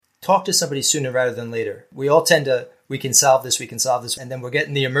talk to somebody sooner rather than later. We all tend to, we can solve this, and then we're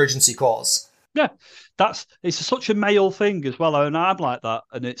getting the emergency calls. Yeah, it's such a male thing as well, and I'm like that,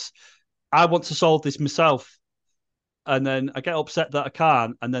 and I want to solve this myself, and then I get upset that I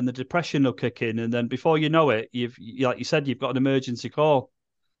can't, and then the depression will kick in, and then before you know it, like you said, you've got an emergency call.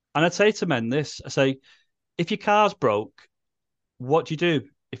 And I'd say to men this, I say, if your car's broke, what do?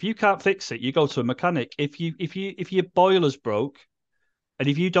 If you can't fix it, you go to a mechanic. If your boiler's broke, and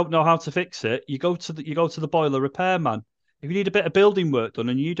if you don't know how to fix it, you go to the boiler repairman. If you need a bit of building work done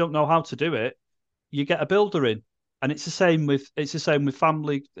and you don't know how to do it, you get a builder in. And it's the same with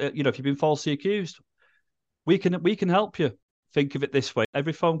family. If you've been falsely accused, we can help you. Think of it this way: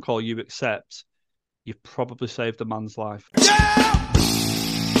 every phone call you accept, you've probably saved a man's life. Yeah!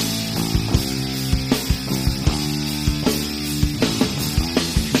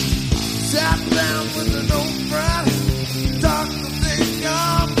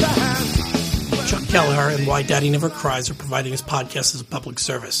 Chuck Kelleher and Why Daddy Never Cries are providing his podcast as a public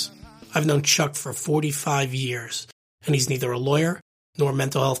service. I've known Chuck for 45 years, and he's neither a lawyer nor a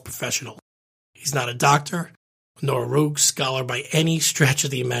mental health professional. He's not a doctor nor a rogue scholar by any stretch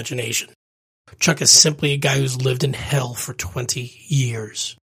of the imagination. Chuck is simply a guy who's lived in hell for 20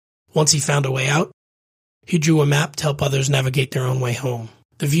 years. Once he found a way out, he drew a map to help others navigate their own way home.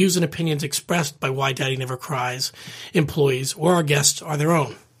 The views and opinions expressed by Why Daddy Never Cries, employees, or our guests are their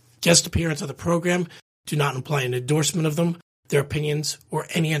own. Guest appearance on the program do not imply an endorsement of them, their opinions, or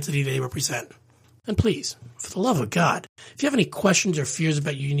any entity they represent. And please, for the love of God, if you have any questions or fears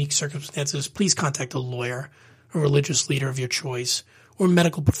about your unique circumstances, please contact a lawyer, a religious leader of your choice, or a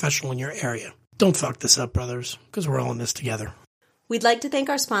medical professional in your area. Don't fuck this up, brothers, because we're all in this together. We'd like to thank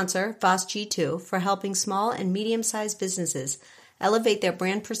our sponsor, Voss G2, for helping small and medium-sized businesses elevate their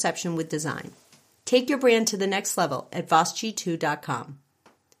brand perception with design. Take your brand to the next level at VossG2.com.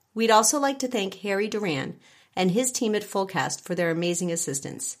 We'd also like to thank Harry Duran and his team at Fullcast for their amazing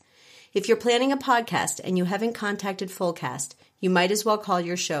assistance. If you're planning a podcast and you haven't contacted Fullcast, you might as well call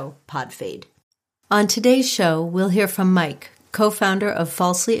your show Podfade. On today's show, we'll hear from Mike, co-founder of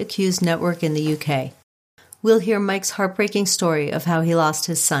Falsely Accused Network in the UK. We'll hear Mike's heartbreaking story of how he lost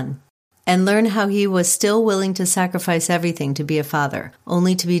his son, and learn how he was still willing to sacrifice everything to be a father,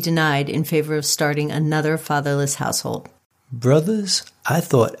 only to be denied in favor of starting another fatherless household. Brothers, I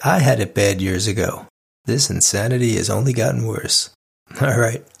thought I had it bad years ago. This insanity has only gotten worse. All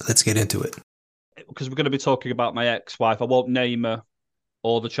right, let's get into it. Because we're going to be talking about my ex-wife. I won't name her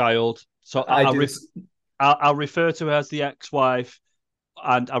or the child. So I'll refer to her as the ex-wife,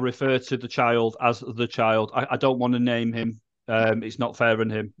 and I'll refer to the child as the child. I don't want to name him. It's not fair on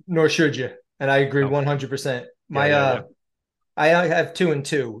him. Nor should you. And I agree 100%. I have 2 and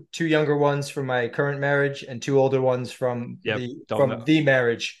 2 younger ones from my current marriage and 2 older ones from the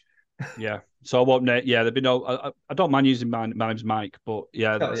marriage. Yeah. So I won't name. Yeah, there'd be no. I don't mind using my name's Mike, but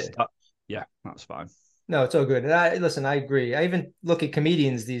yeah, that's fine. No, it's all good. And I agree. I even look at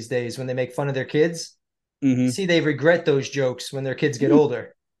comedians these days when they make fun of their kids. Mm-hmm. You see, they regret those jokes when their kids get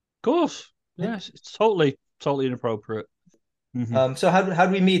older. Of course. Yes, it's totally inappropriate. Mm-hmm. So how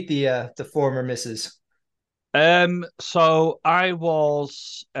do we meet the former missus? So I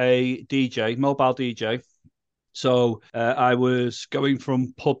was a DJ, mobile DJ. So I was going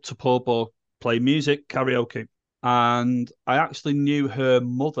from pub to pub or play music, karaoke. And I actually knew her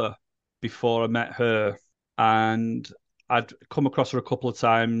mother before I met her. And I'd come across her a couple of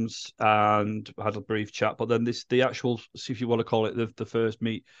times and had a brief chat. But then the actual, if you want to call it the first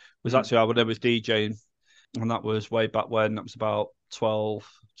meet, was actually when I was DJing. And that was way back when. That was about 12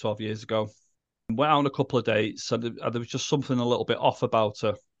 years ago. Went out on a couple of dates, and there was just something a little bit off about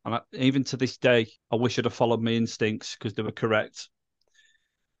her. And even to this day, I wish I'd have followed my instincts because they were correct.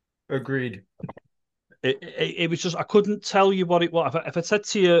 Agreed. It was just, I couldn't tell you what it was. If I said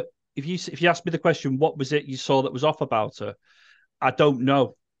to you, if you asked me the question, what was it you saw that was off about her? I don't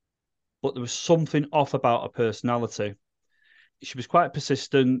know. But there was something off about her personality. She was quite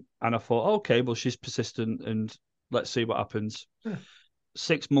persistent, and I thought, okay, well, she's persistent, and let's see what happens.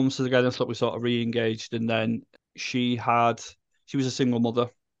 6 months ago, I thought we sort of re-engaged, and then she was a single mother,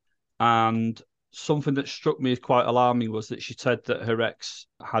 and something that struck me as quite alarming was that she said that her ex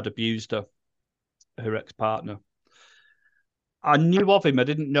had abused her ex-partner. I knew of him. I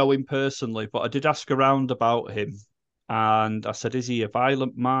didn't know him personally, but I did ask around about him, and I said, "Is he a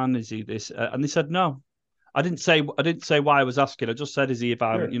violent man? Is he this?" And they said no. I didn't say why I was asking. I just said, "Is he a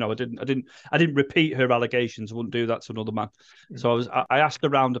violent?" Sure. I didn't repeat her allegations. I wouldn't do that to another man. So I asked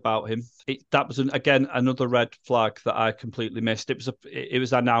around about him. That was again another red flag that I completely missed.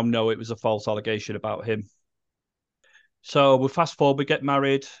 I now know it was a false allegation about him. So we fast forward. We get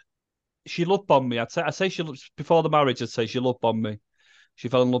married. she love bombed me. I'd say she before the marriage. I'd say she love bombed me. She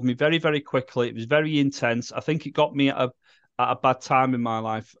fell in love with me very, very quickly. It was very intense. I think it got me at a bad time in my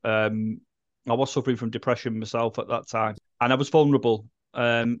life. I was suffering from depression myself at that time, and I was vulnerable.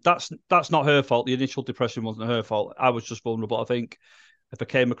 That's not her fault. The initial depression wasn't her fault. I was just vulnerable. I think if I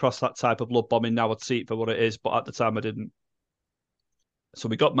came across that type of love bombing now, I'd see it for what it is. But at the time, I didn't. So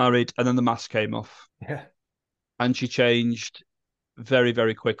we got married, and then the mask came off. Yeah. And she changed very,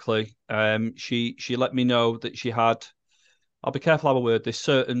 very quickly. She let me know that she had, I'll be careful how I word this,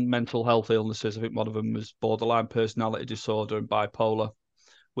 certain mental health illnesses. I think one of them was borderline personality disorder and bipolar,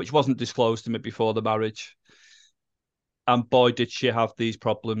 which wasn't disclosed to me before the marriage. And boy, did she have these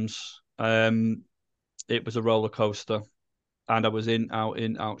problems. It was a roller coaster. And I was in,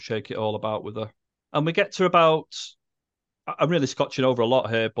 out, shake it all about with her. And we get to about, I'm really scotching over a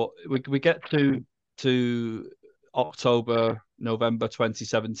lot here, but we get to October, November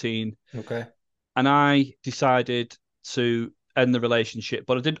 2017. Okay. And I decided to end the relationship,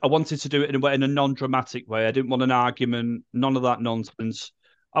 but I wanted to do it in a non-dramatic way. I didn't want an argument, none of that nonsense.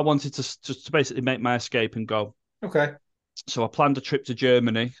 I wanted to basically make my escape and go. Okay. So I planned a trip to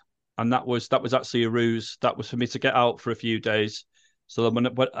Germany, and that was actually a ruse. That was for me to get out for a few days. So then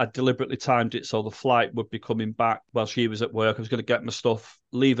when I deliberately timed it so the flight would be coming back while she was at work, I was going to get my stuff,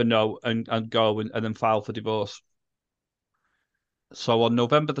 leave a note and go and then file for divorce. So on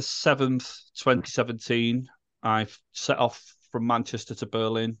November the 7th, 2017, I set off from Manchester to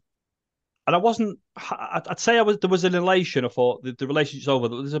Berlin. And I'd say there was an elation. I thought the relationship's over.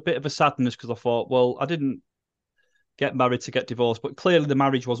 There's a bit of a sadness because I thought, well, I didn't get married to get divorced, but clearly the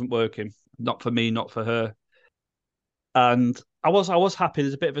marriage wasn't working. Not for me, not for her. And I was happy.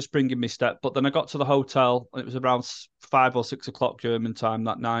 There's a bit of a spring in my step. But then I got to the hotel and it was around 5 or 6 o'clock German time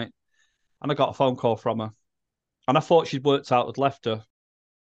that night. And I got a phone call from her. And I thought she'd worked out, had left her.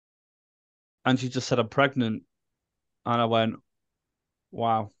 And she just said, I'm pregnant. And I went,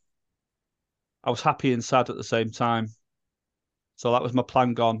 wow. I was happy and sad at the same time. So that was my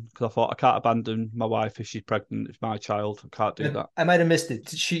plan gone because I thought I can't abandon my wife if she's pregnant. It's my child. I can't do that. I might have missed it.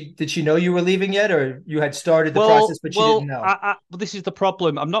 Did she know you were leaving yet, or you had started the process, but she didn't know? Well, this is the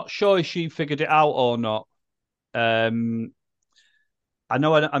problem. I'm not sure if she figured it out or not. I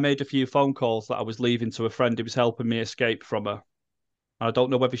know I made a few phone calls that I was leaving to a friend who was helping me escape from her. And I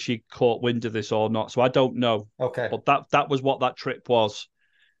don't know whether she caught wind of this or not. So I don't know. Okay. But that was what that trip was.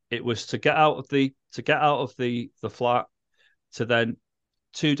 It was to get out of the flat, to then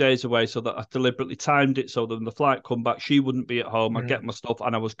 2 days away, so that I deliberately timed it so that when the flight come back, she wouldn't be at home. I'd get my stuff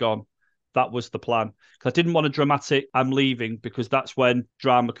and I was gone. That was the plan. Because I didn't want a dramatic, I'm leaving, because that's when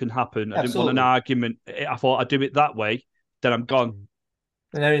drama can happen. I didn't want an argument. I thought I'd do it that way, then I'm gone.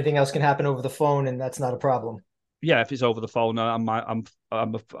 And anything else can happen over the phone, and that's not a problem. Yeah, if it's over the phone, I'm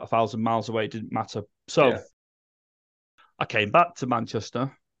 1,000 miles away. It didn't matter. So I came back to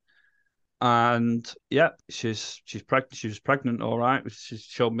Manchester, and she's pregnant. She was pregnant, all right. She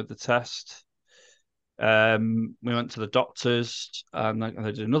showed me the test. We went to the doctors, and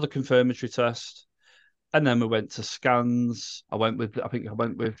they did another confirmatory test, and then we went to scans. I went to 2.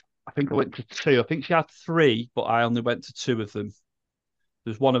 I think she had 3, but I only went to 2 of them.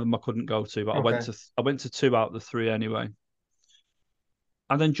 There's one of them I couldn't go to, but I went to 2 out of the 3 anyway.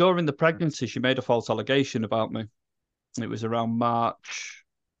 And then during the pregnancy, she made a false allegation about me. It was around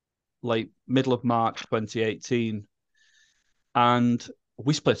middle of March 2018. And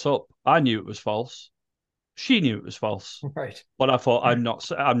we split up. I knew it was false. She knew it was false. Right. But I thought, I'm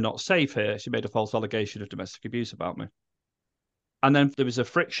not safe here. She made a false allegation of domestic abuse about me. And then there was a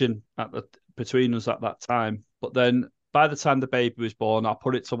friction between us at that time. But then by the time the baby was born, I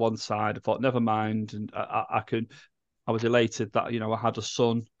put it to one side. I thought, never mind. And I was elated that, I had a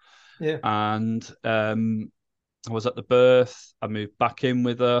son. Yeah. And I was at the birth. I moved back in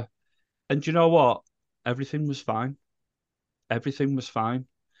with her. And you know what? Everything was fine. Everything was fine.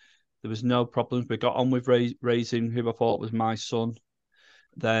 There was no problems. We got on with raising who I thought was my son.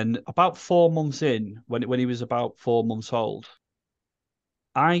 Then about 4 months in, when he was about 4 months old,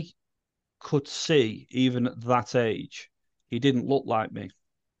 I could see, even at that age, he didn't look like me.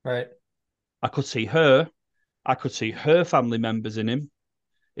 Right. I could see her. I could see her family members in him.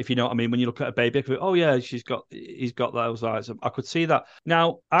 If you know what I mean, when you look at a baby, I could, oh yeah, he's got those eyes. I could see that.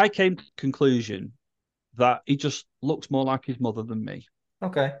 Now, I came to the conclusion that he just looks more like his mother than me.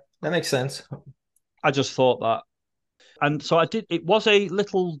 Okay, that makes sense. I just thought that. And so I did. It was a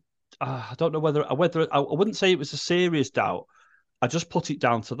little, I don't know whether I wouldn't say it was a serious doubt. I just put it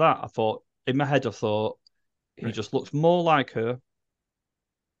down to that. I thought, in my head, he just looks more like her.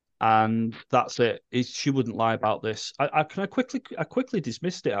 And that's it. She wouldn't lie about this. I quickly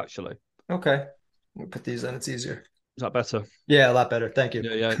dismissed it, actually. Okay. We'll put these on. It's easier. Is that better? Yeah, a lot better. Thank you.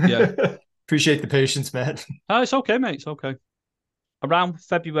 Yeah. Appreciate the patience, man. Oh, it's okay, mate. It's okay. Around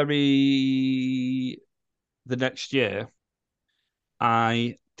February the next year,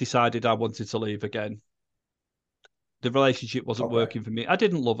 I decided I wanted to leave again. The relationship wasn't working for me. I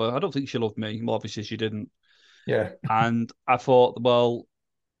didn't love her. I don't think she loved me. Well, obviously, she didn't. Yeah. And I thought, well,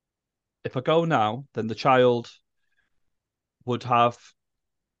 if I go now, then the child would have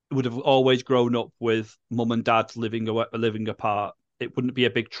always grown up with mum and dad living apart. It wouldn't be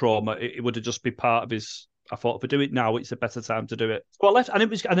a big trauma. It would have just be part of his. I thought if I do it now, it's a better time to do it. So I left,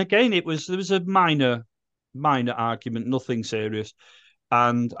 and again, there was a minor argument, nothing serious,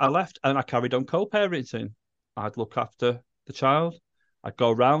 and I left, and I carried on co-parenting. I'd look after the child. I'd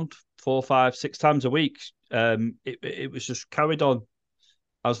go around 4, 5, 6 times a week. It was just carried on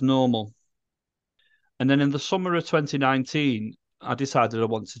as normal. And then in the summer of 2019, I decided I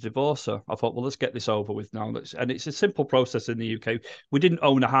wanted to divorce her. I thought, well, let's get this over with now. And it's a simple process in the UK. We didn't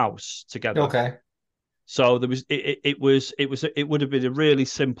own a house together. Okay. So there was it would have been a really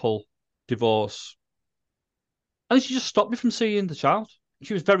simple divorce. And she just stopped me from seeing the child.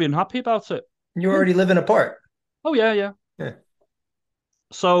 She was very unhappy about it. You're already living apart. Oh yeah.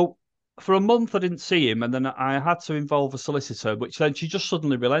 So for a month I didn't see him, and then I had to involve a solicitor, which then she just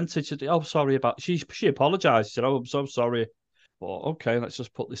suddenly relented. She said, "Oh, sorry about." She apologized. She said, "Oh, I'm so sorry." Well, okay, let's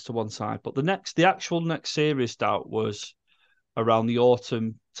just put this to one side. But the actual next serious doubt was around the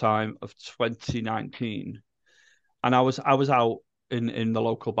autumn time of 2019, and I was out in the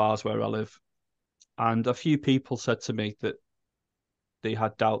local bars where I live, and a few people said to me that they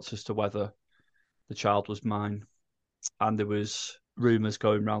had doubts as to whether the child was mine, and there was rumours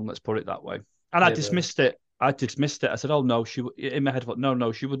going around. Let's put it that way. And I dismissed it. I said, "Oh no, in my head,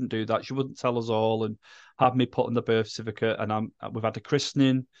 no, she wouldn't do that. She wouldn't tell us all and have me put on the birth certificate." And we've had a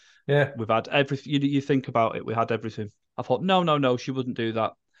christening. Yeah, we've had everything. You think about it, we had everything. I thought, no, she wouldn't do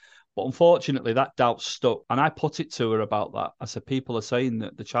that. But unfortunately, that doubt stuck, and I put it to her about that. I said, "People are saying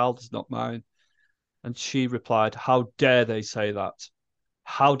that the child is not mine," and she replied, "How dare they say that?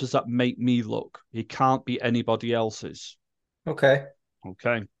 How does that make me look? He can't be anybody else's." Okay.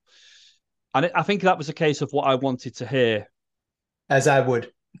 And I think that was a case of what I wanted to hear. As I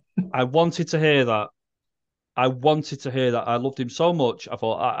would. I wanted to hear that. I loved him so much. I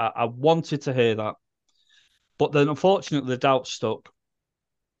thought I wanted to hear that. But then, unfortunately, the doubt stuck.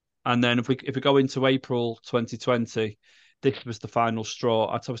 And then if we go into April 2020, this was the final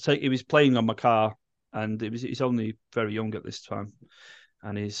straw. He was playing on my car, and he's only very young at this time,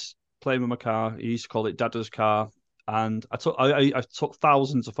 and he's playing with my car. He used to call it Dada's car. And I took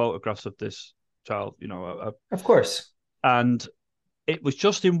thousands of photographs of this child, Of course. And it was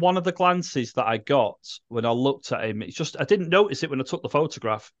just in one of the glances that I got when I looked at him. It's just, I didn't notice it when I took the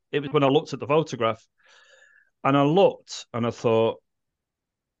photograph. It was when I looked at the photograph. And I looked and I thought,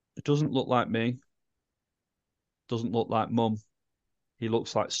 it doesn't look like me. Doesn't look like mum. He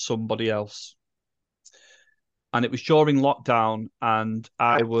looks like somebody else. And it was during lockdown, and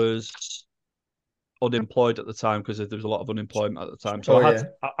I was unemployed at the time because there was a lot of unemployment at the time. So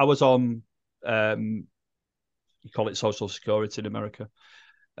I was on, you call it Social Security in America.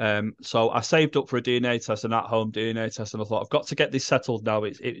 So I saved up for a DNA test, an at-home DNA test, and I thought, I've got to get this settled now.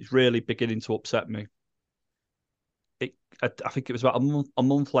 It's really beginning to upset me. I think it was about a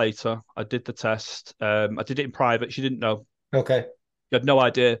month later, I did the test. I did it in private. She didn't know. Okay. You had no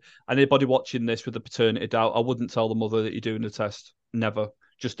idea. Anybody watching this with a paternity doubt, I wouldn't tell the mother that you're doing the test. Never.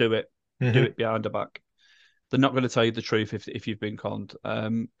 Just do it. Mm-hmm. Do it behind her back. They're not going to tell you the truth if you've been conned.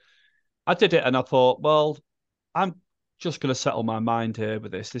 I did it, and I thought, well, I'm just going to settle my mind here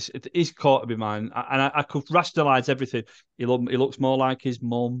with this. He's caught to be mine, and I could rationalise everything. He looks more like his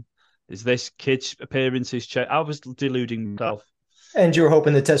mum. Is this kid's appearances change? I was deluding myself. And you were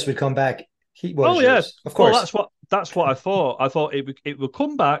hoping the test would come back. Yes, of course. Well, that's what I thought. I thought it would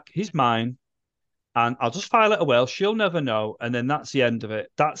come back. He's mine. And I'll just file it away. She'll never know. And then that's the end of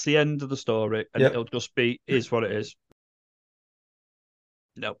it. That's the end of the story. And It'll just be, is what it is.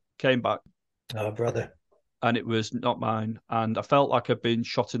 No, came back. Oh, brother. And it was not mine. And I felt like I'd been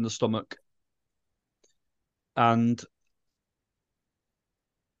shot in the stomach. And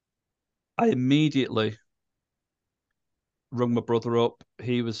I immediately rung my brother up.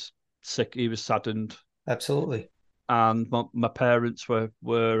 He was sick. He was saddened. Absolutely. And my parents were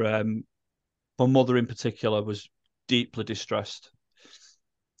my mother in particular was deeply distressed.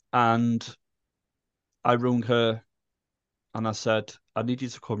 And I rung her and I said, I need you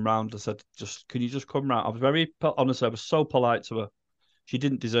to come round. I said, can you just come round? I was very, honestly, I was so polite to her. She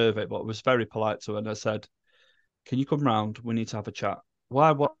didn't deserve it, but I was very polite to her. And I said, can you come round? We need to have a chat.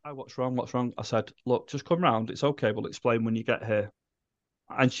 Why? What? What's wrong? What's wrong? I said, look, just come round. It's okay. We'll explain when you get here.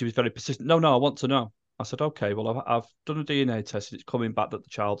 And she was very persistent. No, I want to know. I said, okay, well, I've done a DNA test and it's coming back that the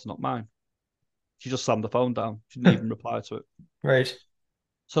child's not mine. She just slammed the phone down. She didn't even reply to it. Right.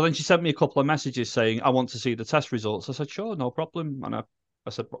 So then she sent me a couple of messages saying, I want to see the test results. I said, sure, no problem. And I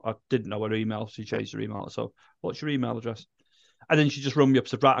said, I didn't know her email. She changed her email. So what's your email address? And then she just rung me up and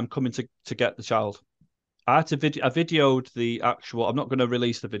said, right, I'm coming to get the child. I had to I videoed the actual, I'm not going to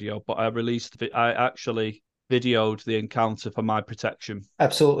release the video, but I actually videoed the encounter for my protection.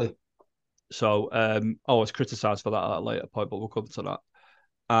 Absolutely. So I was criticised for that at a later point, but we'll come to that.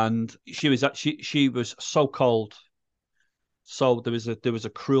 And she was so cold. So there was a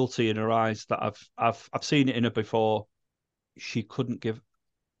cruelty in her eyes that I've seen it in her before. She couldn't give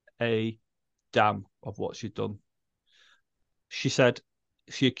a damn of what she'd done. She said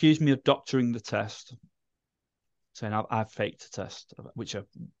she accused me of doctoring the test, saying I faked the test. Which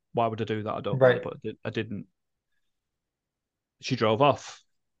why would I do that? I don't know, but I didn't. She drove off,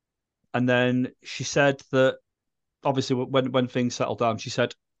 and then she said that obviously when things settled down, she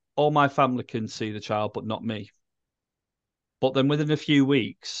said all my family can see the child, but not me. But then within a few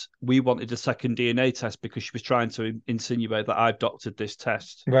weeks, we wanted a second DNA test because she was trying to insinuate that I've doctored this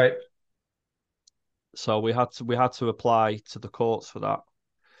test. Right. So we had to apply to the courts for that.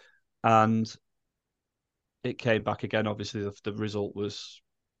 And it came back again. Obviously, the result was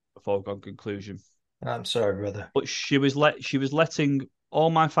a foregone conclusion. I'm sorry, brother. But she was letting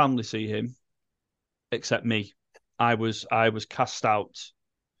all my family see him, except me. I was cast out.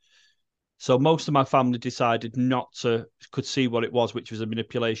 So most of my family decided could see what it was, which was a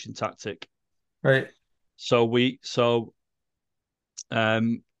manipulation tactic. Right. So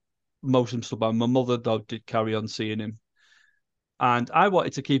most of them stood by. My mother, though, did carry on seeing him. And I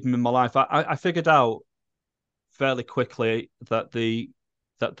wanted to keep him in my life. I figured out fairly quickly that the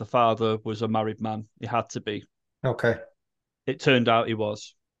father was a married man. He had to be. Okay. It turned out he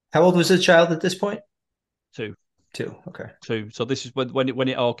was. How old was the child at this point? 2. 2. Okay. 2. So this is when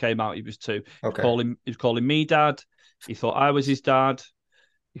it all came out. He was 2. Okay. He was calling me dad. He thought I was his dad.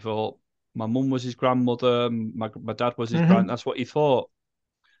 He thought my mum was his grandmother. My dad was his grand. That's what he thought.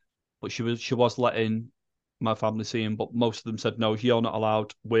 But she was letting my family see him. But most of them said no. You're not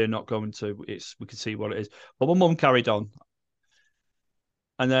allowed. We're not going to. We can see what it is. But my mum carried on.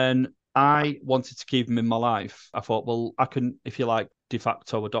 And then I wanted to keep him in my life. I thought, well, I can, if you like, de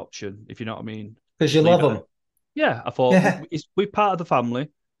facto adoption, if you know what I mean. Because you love him. Yeah, I thought we're part of the family.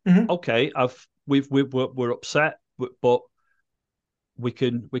 Mm-hmm. Okay, we're upset, but we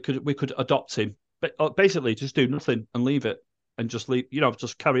could adopt him. But basically, just do nothing and leave it, and just leave.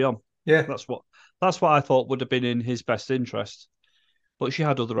 Just carry on. Yeah, that's what I thought would have been in his best interest. But she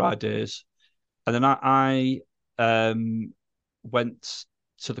had other ideas, and then I went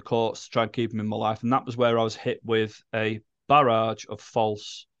to the courts to try and keep him in my life, and that was where I was hit with a barrage of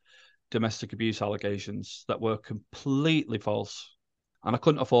false domestic abuse allegations that were completely false. And I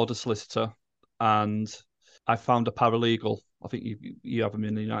couldn't afford a solicitor, and I found a paralegal. I think you have them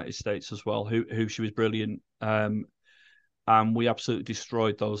in the United States as well, who she was brilliant. And we absolutely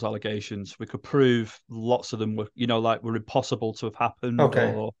destroyed those allegations. We could prove lots of them were impossible to have happened.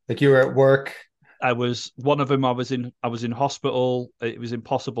 Okay. Like you were at work. One of them. I was in hospital. It was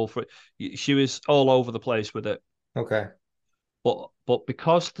impossible for it. She was all over the place with it. Okay. But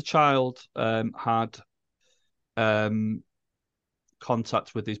because the child had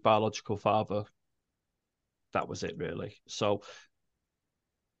contact with his biological father, that was it really. So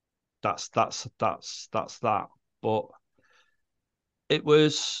that's that. But it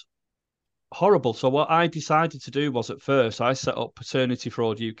was horrible. So what I decided to do was, at first, I set up Paternity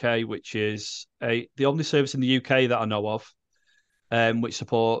Fraud UK, which is the only service in the UK that I know of, which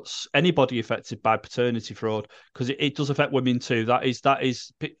supports anybody affected by paternity fraud, because it does affect women too. That is.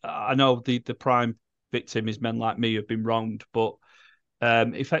 I know the prime victim is men like me who've been wronged, but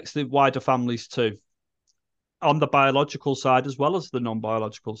it affects the wider families too, on the biological side as well as the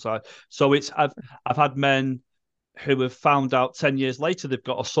non-biological side. So I've had men who have found out 10 years later they've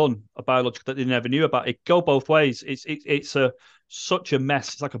got a son, a biological, that they never knew about. It go both ways. It's such a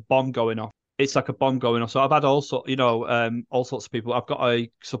mess. It's like a bomb going off. So I've had all sorts of people. I've got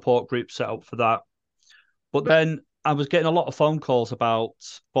a support group set up for that. But then I was getting a lot of phone calls about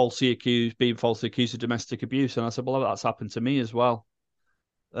being falsely accused of domestic abuse. And I said, well, that's happened to me as well.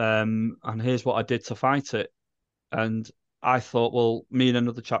 And here's what I did to fight it. And I thought, well, me and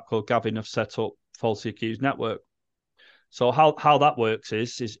another chap called Gavin have set up Falsely Accused Network. So how that works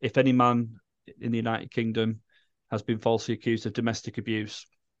is if any man in the United Kingdom has been falsely accused of domestic abuse,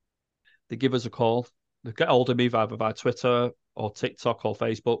 they give us a call. They get hold of me either by Twitter or TikTok or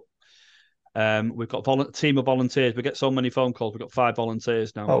Facebook. We've got a team of volunteers. We get so many phone calls. We've got 5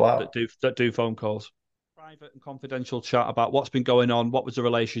 volunteers now that do phone calls. Private and confidential chat about what's been going on, what was the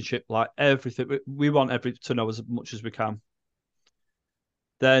relationship like, everything. We want to know as much as we can.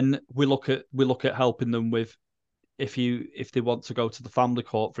 Then we look at helping them with if they want to go to the family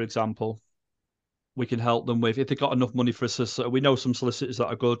court, for example. We can help them with if they've got enough money for a solicitor. We know some solicitors that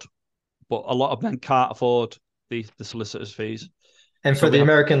are good, but a lot of them can't afford the solicitor's fees. And for the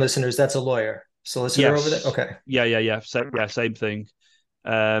American listeners, that's a lawyer, solicitor over there. Okay. Yeah. Same thing.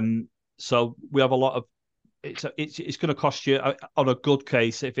 So we have a lot of. It's going to cost you on a good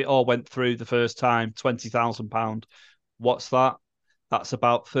case if it all went through the first time £20,000. What's that? That's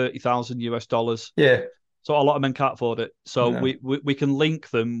about $30,000 US. Yeah. So a lot of men can't afford it. So we can link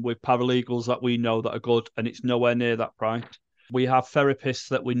them with paralegals that we know that are good, and it's nowhere near that price. We have therapists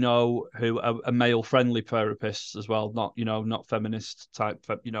that we know who are male-friendly therapists as well, not feminist type,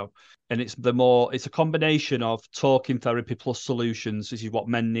 And it's a combination of talking therapy plus solutions. This is what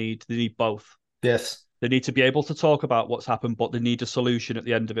men need. They need both. Yes. They need to be able to talk about what's happened, but they need a solution at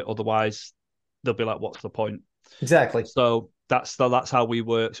the end of it. Otherwise, they'll be like, "What's the point?" Exactly. So that's how we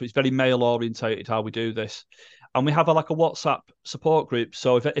work. So it's very male-orientated how we do this, and we have a WhatsApp support group.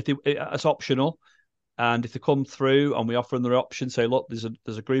 So if it's optional. And if they come through and we offer them their option, say, look, there's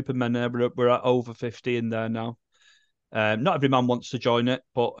a group of men there. We're at over 50 in there now. Not every man wants to join it,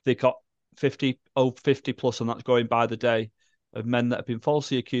 but they got 50 plus, and that's going by the day, of men that have been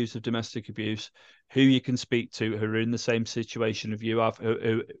falsely accused of domestic abuse, who you can speak to, who are in the same situation of you have,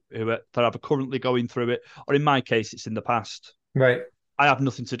 who are currently going through it, or in my case, it's in the past. Right. I have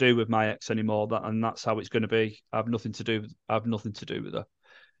nothing to do with my ex anymore, and that's how it's going to be. I have nothing to do with her.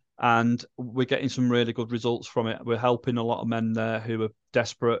 And we're getting some really good results from it. We're helping a lot of men there who are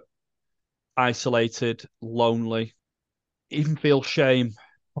desperate, isolated, lonely, even feel shame.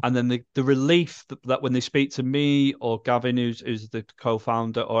 And then the relief that when they speak to me or Gavin, who's the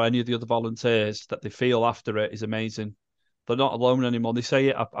co-founder, or any of the other volunteers, that they feel after it is amazing. They're not alone anymore. They say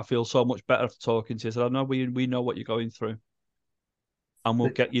it, I feel so much better after talking to you. I said, I know we know what you're going through. And we'll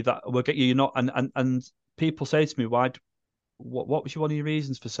get you that. We'll get you not. And people say to me, why? What was one of your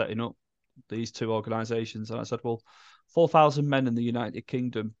reasons for setting up these 2 organisations? And I said, well, 4,000 men in the United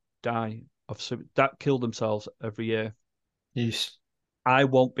Kingdom that kill themselves every year. Yes. I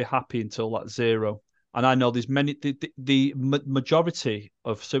won't be happy until that's 0. And I know there's many. The majority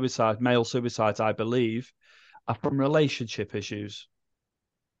of male suicides, I believe, are from relationship issues.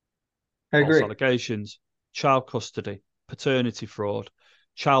 I agree. False allegations, child custody, paternity fraud,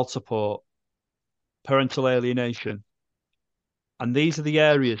 child support, parental alienation. And these are the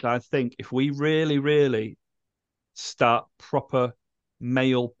areas I think if we really, really start proper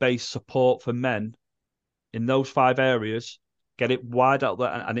male-based support for men in those 5 areas, get it wide out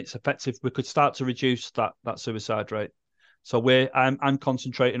there, and it's effective, we could start to reduce that suicide rate. So I'm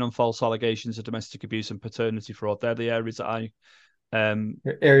concentrating on false allegations of domestic abuse and paternity fraud. They're the areas that I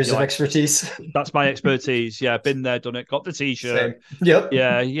areas of expertise. That's my expertise. Yeah, been there, done it, got the t-shirt. Same. Yep.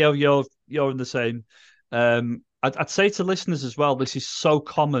 Yeah, you're in the same. I'd say to listeners as well, this is so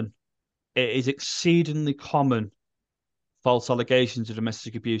common. It is exceedingly common, false allegations of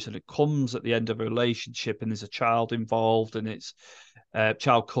domestic abuse, and it comes at the end of a relationship, and there's a child involved, and it's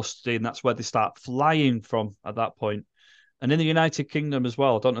child custody, and that's where they start flying from at that point. And in the United Kingdom as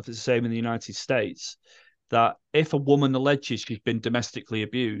well, I don't know if it's the same in the United States, that if a woman alleges she's been domestically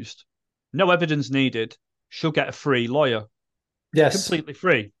abused, no evidence needed, she'll get a free lawyer. Yes. Completely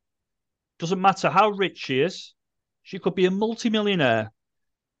free. Doesn't matter how rich she is. She could be a multimillionaire.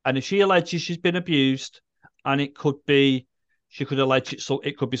 And if she alleges she's been abused, and she could allege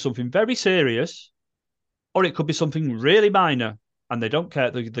it could be something very serious, or it could be something really minor, and they don't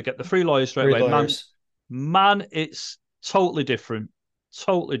care. They get the free lawyers straight away. Man, it's totally different.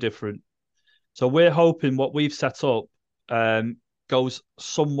 Totally different. So we're hoping what we've set up goes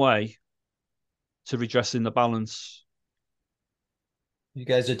some way to redressing the balance. You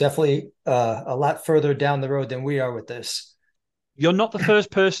guys are definitely a lot further down the road than we are with this. You're not the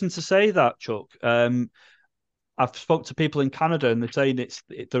first person to say that, Chuck. I've spoke to people in Canada, and they're saying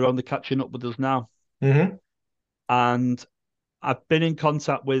they're only catching up with us now. Mm-hmm. And I've been in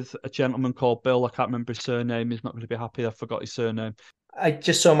contact with a gentleman called Bill. I can't remember his surname. He's not going to be happy. I forgot his surname. I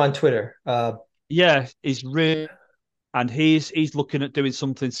just saw him on Twitter. Yeah, he's really, and he's looking at doing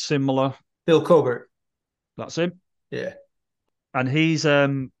something similar. Bill Colbert. That's him. Yeah. And he's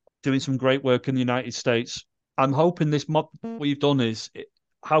doing some great work in the United States. I'm hoping what we've done is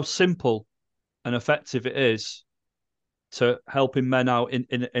how simple and effective it is to helping men out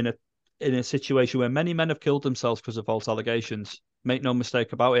in in a situation where many men have killed themselves because of false allegations. Make no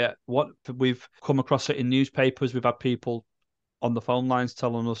mistake about it. What we've come across it in newspapers. We've had people on the phone lines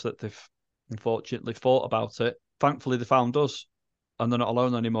telling us that they've unfortunately thought about it. Thankfully, they found us and they're not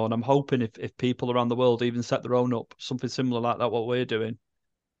alone anymore. And I'm hoping if people around the world even set their own up, something similar like that, what we're doing,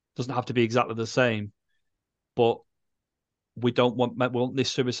 doesn't have to be exactly the same, but we want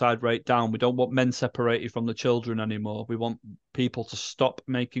this suicide rate down. We don't want men separated from the children anymore. We want people to stop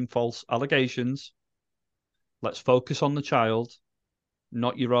making false allegations. Let's focus on the child,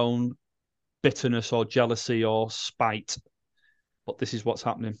 not your own bitterness or jealousy or spite. But this is what's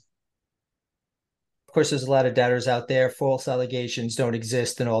happening. Of course, there's a lot of doubters out there. False allegations don't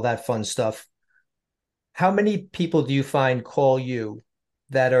exist and all that fun stuff. How many people do you find call you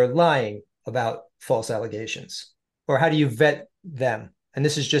that are lying about false allegations? Or how do you vet them? And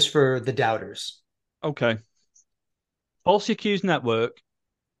this is just for the doubters. Okay. Falsely Accused Network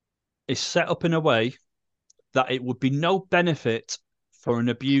is set up in a way that it would be no benefit for an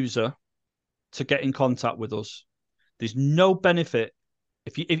abuser to get in contact with us. There's no benefit.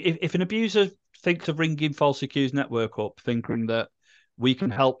 If an abuser thinks of ringing Falsely Accused Network up, thinking that we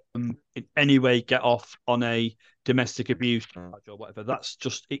can help them in any way get off on a domestic abuse charge or whatever, that's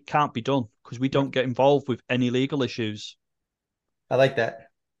just, it can't be done because we don't get involved with any legal issues. I like that.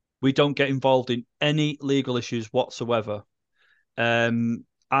 We don't get involved in any legal issues whatsoever. I'm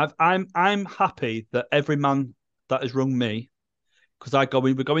happy that every man that has rung me, because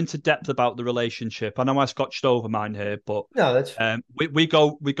we go into depth about the relationship. I know I scotched over mine here, but no, that's we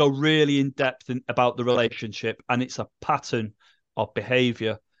go really in depth about the relationship, and it's a pattern of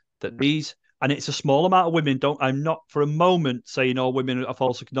behaviour that these, and it's a small amount of women. I'm not for a moment saying all women are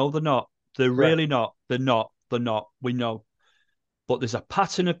false. No, they're not. They're really not. They're not. We know, but there's a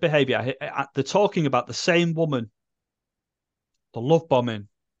pattern of behaviour. They're talking about the same woman, the love bombing,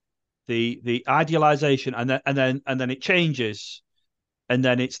 the idealization, and then it changes. And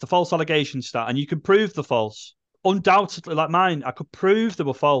then it's the false allegations start, and you can prove the false. Undoubtedly, like mine, I could prove they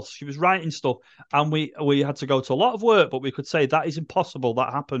were false. She was writing stuff, and we had to go to a lot of work, but we could say that is impossible.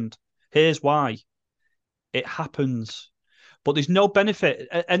 That happened. Here's why. It happens. But there's no benefit.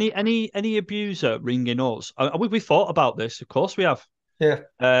 Any abuser ringing us. We thought about this. Of course we have. Yeah.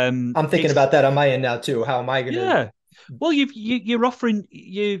 I'm thinking about that on my end now too. How am I going to? Yeah. Well, you're offering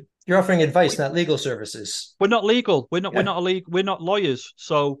You're offering advice, not legal services. We're not legal. We're not lawyers.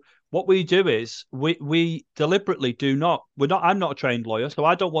 So what we do is we deliberately do not. I'm not a trained lawyer, so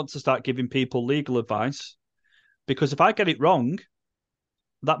I don't want to start giving people legal advice, because if I get it wrong,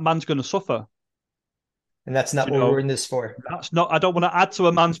 that man's going to suffer. And that's not what we're in this for. That's not. I don't want to add to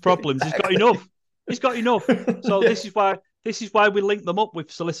a man's problems. Exactly. He's got enough. So this is why we link them up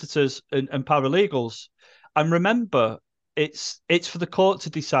with solicitors and paralegals. And remember, it's for the court to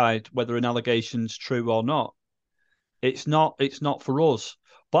decide whether an allegation's true or not. It's not for us.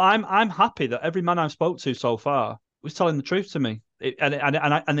 But I'm happy that every man I've spoke to so far was telling the truth to me.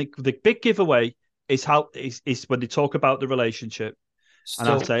 The big giveaway is when they talk about the relationship. And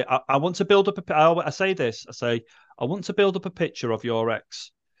I say, I want to build up I want to build up a picture of your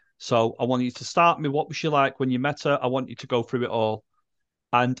ex. So I want you to start me. What was she like when you met her? I want you to go through it all.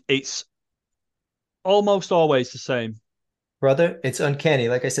 And it's almost always the same. Brother, it's uncanny.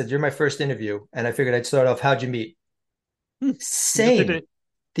 Like I said, you're my first interview, and I figured I'd start off, how'd you meet? Same.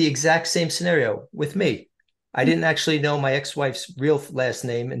 The exact same scenario with me. I didn't actually know my ex-wife's real last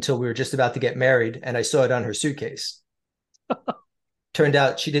name until we were just about to get married, and I saw it on her suitcase. Turned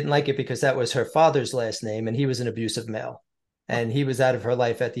out she didn't like it because that was her father's last name, and he was an abusive male, and he was out of her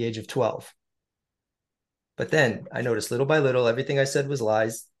life at the age of 12. But then I noticed little by little, everything I said was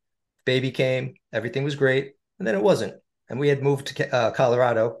lies. Baby came, everything was great, and then it wasn't. And we had moved to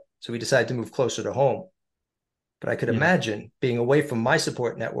Colorado, so we decided to move closer to home. But I could imagine being away from my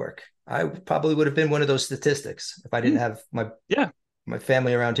support network. I probably would have been one of those statistics if I didn't have my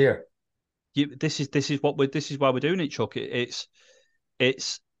family around here. This is why we're doing it, Chuck. It's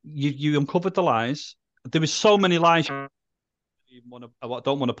you uncovered the lies. There was so many lies I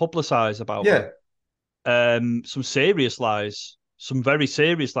don't want to publicize about. Yeah. Some serious lies. Some very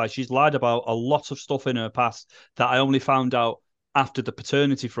serious lies. She's lied about a lot of stuff in her past that I only found out after the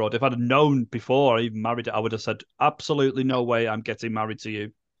paternity fraud. If I'd have known before I even married her, I would have said, absolutely no way I'm getting married to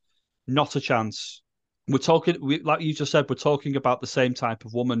you. Not a chance. Like you just said, we're talking about the same type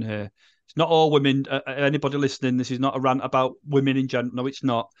of woman here. It's not all women. Anybody listening, this is not a rant about women in general. No, it's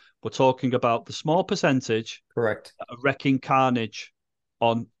not. We're talking about the small percentage. Correct. That are wrecking carnage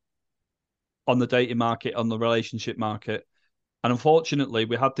on the dating market, on the relationship market. And unfortunately,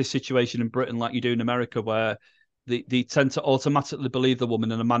 we have this situation in Britain, like you do in America, where they tend to automatically believe the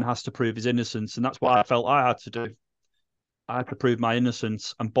woman, and a man has to prove his innocence, and that's what I felt I had to do. I had to prove my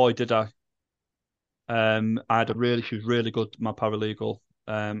innocence, and boy, did I. She was really good, my paralegal.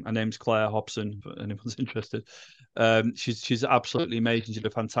 Her name's Claire Hobson, if anyone's interested. She's absolutely amazing. She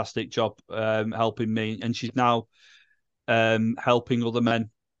did a fantastic job helping me, and she's now helping other men.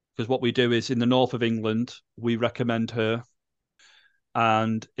 Because what we do is in the north of England, we recommend her,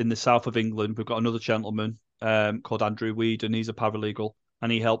 and in the south of England, we've got another gentleman called Andrew Weed, and he's a paralegal,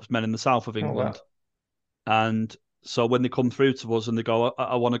 and he helps men in the south of England. Oh, wow. And so when they come through to us and they go,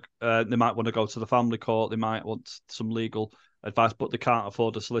 I want to, they might want to go to the family court, they might want some legal advice, but they can't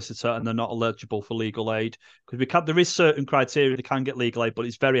afford a solicitor and they're not eligible for legal aid because there is certain criteria they can get legal aid, but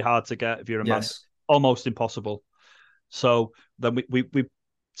it's very hard to get if you're a man, almost impossible. So then we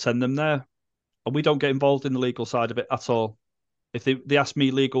send them there, and we don't get involved in the legal side of it at all. If they ask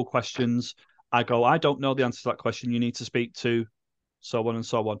me legal questions, I go, I don't know the answer to that question. You need to speak to so on and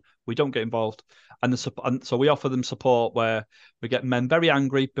so on. We don't get involved. And so we offer them support where we get men very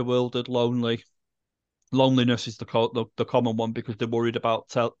angry, bewildered, lonely. Loneliness is the common one because they're worried about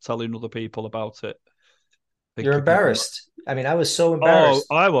telling other people about it. You're embarrassed. I mean, I was so embarrassed.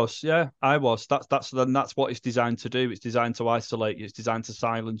 Oh, I was. Yeah, I was. That's what it's designed to do. It's designed to isolate you. It's designed to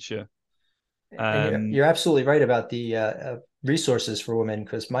silence you. You're absolutely right about the resources for women,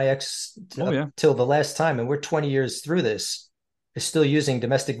 because my ex, till the last time, and we're 20 years through this, is still using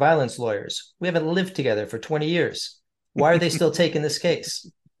domestic violence lawyers. We haven't lived together for 20 years. Why are they still taking this case?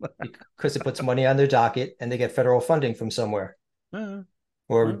 Because it puts money on their docket and they get federal funding from somewhere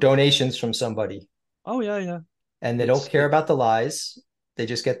or donations from somebody. Oh, yeah. And they don't care about the lies. They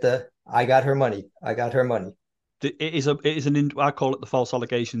just get I got her money. I got her money. I call it the false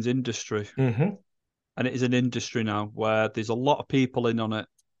allegations industry. Mm-hmm. And it is an industry now where there's a lot of people in on it.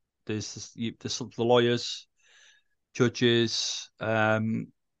 There's the lawyers, judges,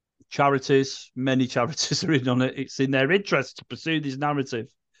 charities. Many charities are in on it. It's in their interest to pursue this narrative.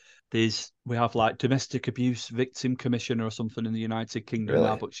 We have like domestic abuse victim commissioner or something in the United Kingdom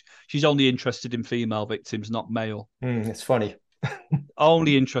now, but she's only interested in female victims, not male. It's funny.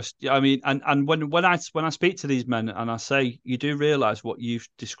 Only interest. I mean, and when I speak to these men and I say, you do realize what you've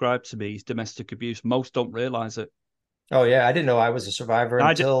described to me is domestic abuse. Most don't realize it. Oh yeah, I didn't know I was a survivor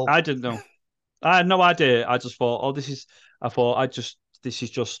until I didn't know. I had no idea. I just thought, this is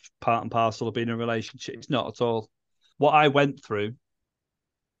just part and parcel of being in a relationship. It's not at all. What I went through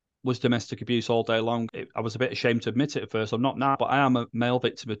was domestic abuse all day long. I was a bit ashamed to admit it at first. I'm not now, but I am a male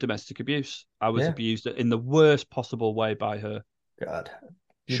victim of domestic abuse. I was abused in the worst possible way by her. God.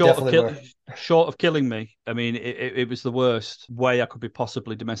 Short of killing me. I mean, it was the worst way I could be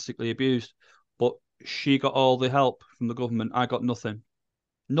possibly domestically abused. But she got all the help from the government. I got nothing.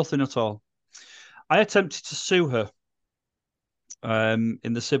 Nothing at all. I attempted to sue her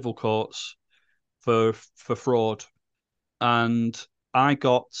in the civil courts for fraud. And I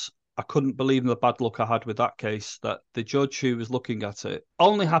couldn't believe in the bad luck I had with that case, that the judge who was looking at it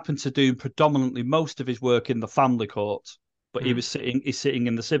only happened to do predominantly most of his work in the family court, but he's sitting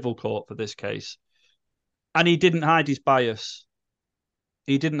in the civil court for this case. And he didn't hide his bias.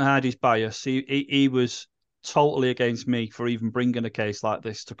 He was totally against me for even bringing a case like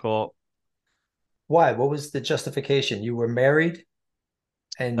this to court. Why? What was the justification? You were married?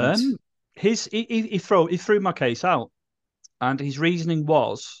 And he threw my case out. And his reasoning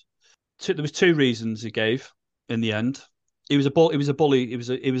was, there was two reasons he gave in the end. He was a bully. He was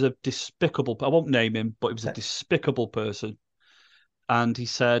a despicable. I won't name him, but he was a despicable person. And he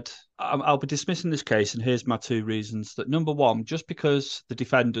said, "I'll be dismissing this case, and here's my two reasons. That number one, just because the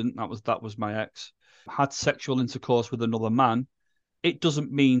defendant, that was my ex, had sexual intercourse with another man, it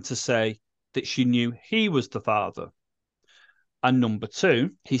doesn't mean to say that she knew he was the father." And number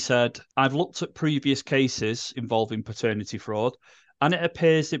two, he said, "I've looked at previous cases involving paternity fraud, and it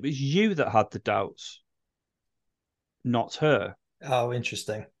appears it was you that had the doubts, not her." Oh,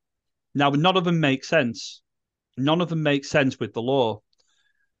 interesting. Now, none of them make sense. None of them make sense with the law.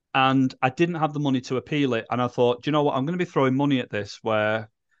 And I didn't have the money to appeal it. And I thought, do you know what? I'm going to be throwing money at this, where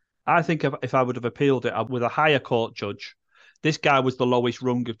I think if I would have appealed it with a higher court judge, this guy was the lowest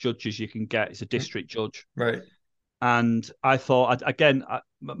rung of judges you can get. He's a district judge. Right. And I thought,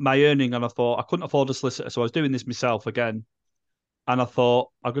 my earning, and I thought I couldn't afford a solicitor, so I was doing this myself again. And I thought,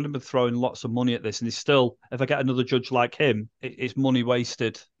 I'm going to be throwing lots of money at this. And it's still, if I get another judge like him, it's money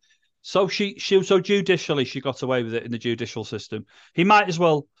wasted. So judicially, she got away with it in the judicial system. He might as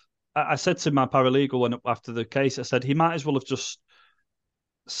well, I said to my paralegal after the case, I said, he might as well have just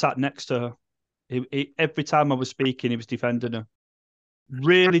sat next to her. Every time I was speaking, he was defending her.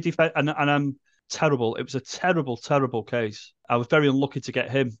 Really and terrible. It was a terrible, terrible case. I was very unlucky to get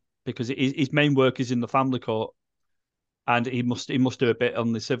him because his main work is in the family court, and he must do a bit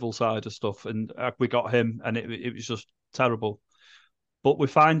on the civil side of stuff. And we got him, and it was just terrible. But we're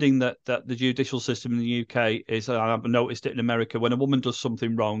finding that the judicial system in the UK is, I've noticed it in America, when a woman does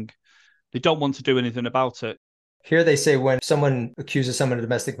something wrong, they don't want to do anything about it. Here they say when someone accuses someone of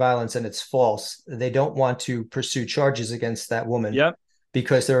domestic violence and it's false, they don't want to pursue charges against that woman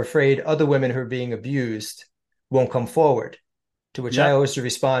because they're afraid other women who are being abused won't come forward. To which I always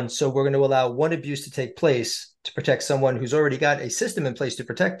respond, so we're going to allow one abuse to take place to protect someone who's already got a system in place to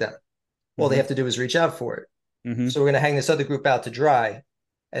protect them. All they have to do is reach out for it. So we're going to hang this other group out to dry,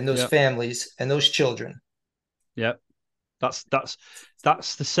 and those families and those children. Yeah, that's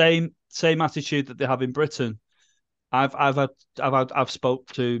the same attitude that they have in Britain. I've spoke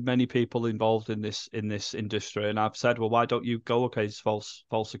to many people involved in this industry, and I've said, well, why don't you go against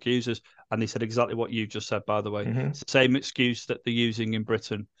false accusers? And they said exactly what you just said, by the way. It's the same excuse that they're using in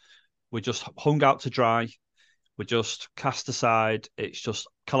Britain. We're just hung out to dry. We're just cast aside. It's just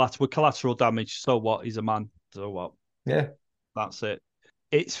collateral damage. So what? He's a man. So what? Yeah. That's it.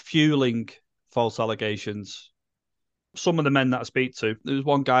 It's fueling false allegations. Some of the men that I speak to, there's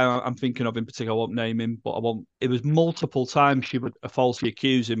one guy I'm thinking of in particular, I won't name him, but it was multiple times she would falsely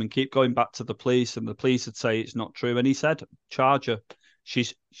accuse him and keep going back to the police, and the police would say it's not true. And he said, charge her.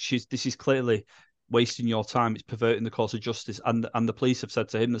 This is clearly wasting your time. It's perverting the course of justice. And the police have said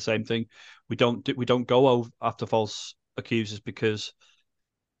to him the same thing. We don't go after false accusers because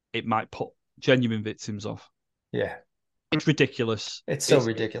it might put genuine victims off. Yeah. It's ridiculous. It's so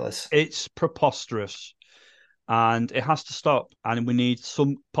ridiculous. It's preposterous. And it has to stop. And we need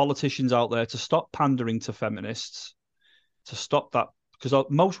some politicians out there to stop pandering to feminists, to stop that. Because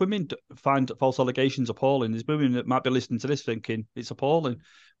most women find false allegations appalling. There's women that might be listening to this thinking it's appalling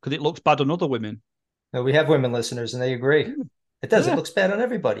because it looks bad on other women. No, we have women listeners and they agree. It does. Yeah. It looks bad on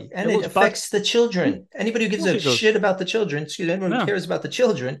everybody. And it affects the children. Anybody who gives a shit about the children, anyone who cares about the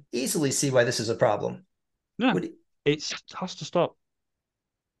children, easily see why this is a problem. Yeah. It has to stop.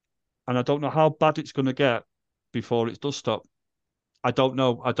 And I don't know how bad it's going to get before it does stop. I don't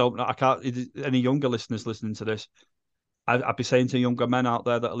know. I can't. Any younger listeners listening to this, I'd be saying to younger men out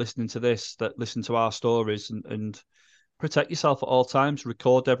there that are listening to this, that listen to our stories, and protect yourself at all times.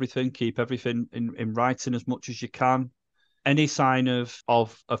 Record everything. Keep everything in writing as much as you can. Any sign of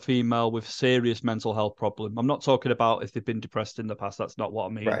a female with serious mental health problem. I'm not talking about if they've been depressed in the past. That's not what I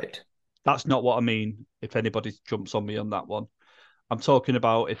mean. Right. That's not what I mean. If anybody jumps on me on that one. I'm talking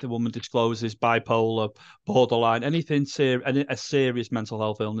about if the woman discloses bipolar, borderline, anything a serious mental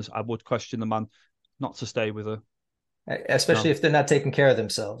health illness, I would question the man not to stay with her. Especially if they're not taking care of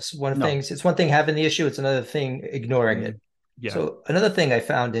themselves. It's one thing having the issue, it's another thing ignoring it. Yeah. So another thing I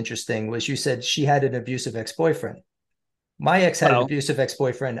found interesting was you said she had an abusive ex-boyfriend. My ex had an abusive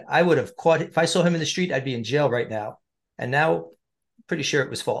ex-boyfriend. I would have caught it. If I saw him in the street, I'd be in jail right now. And now, pretty sure it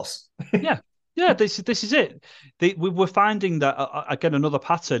was false. Yeah, this is it. We're finding that again. Another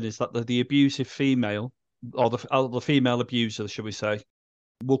pattern is that the abusive female or the female abuser, should we say,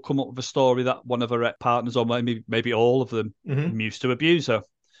 will come up with a story that one of her partners or maybe all of them used to abuse her.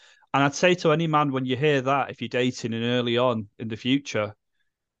 And I'd say to any man, when you hear that, if you're dating and early on in the future,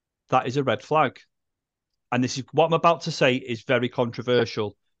 that is a red flag. And this is what I'm about to say is very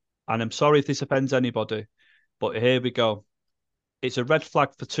controversial. And I'm sorry if this offends anybody, but here we go. It's a red flag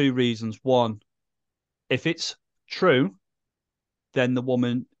for two reasons. One, if it's true, then the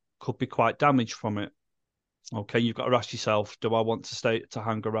woman could be quite damaged from it. Okay, you've got to ask yourself, do I want to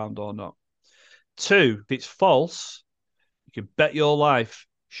hang around or not? Two, if it's false, you can bet your life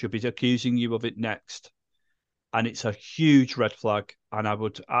she'll be accusing you of it next. And it's a huge red flag. And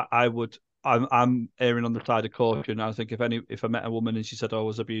I'm erring on the side of caution. I think if I met a woman and she said I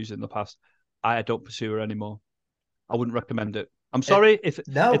was abused in the past, I don't pursue her anymore. I wouldn't recommend it. I'm sorry if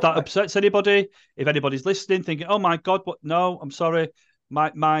that upsets anybody. If anybody's listening, thinking, "Oh my God, what?" No, I'm sorry.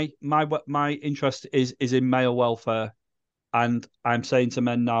 My interest is in male welfare, and I'm saying to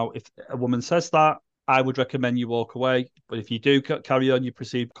men now, if a woman says that, I would recommend you walk away. But if you do carry on, you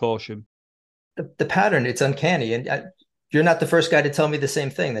proceed with caution. The pattern, it's uncanny, and you're not the first guy to tell me the same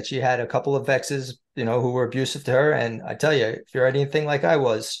thing. That she had a couple of exes, who were abusive to her, and I tell you, if you're anything like I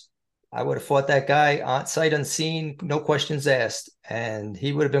was, I would have fought that guy on sight unseen, no questions asked. And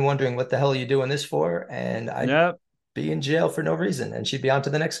he would have been wondering, what the hell are you doing this for? And I'd be in jail for no reason. And she'd be on to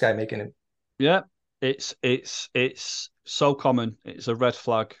the next guy making it. Yeah, it's so common. It's a red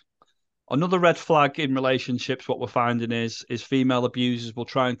flag. Another red flag in relationships, what we're finding is female abusers will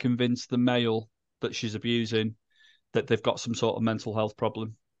try and convince the male that she's abusing that they've got some sort of mental health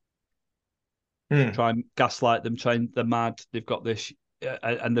problem. try and gaslight them, they're mad, they've got this,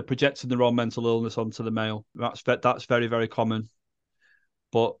 and they're projecting their own mental illness onto the male. That's very, very common.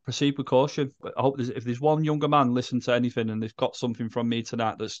 But proceed with caution. I hope if there's one younger man listen to anything and they've got something from me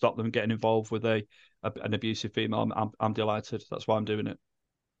tonight that stopped them getting involved with an abusive female, I'm delighted. That's why I'm doing it.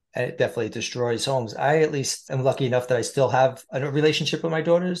 And it definitely destroys homes. I at least am lucky enough that I still have a relationship with my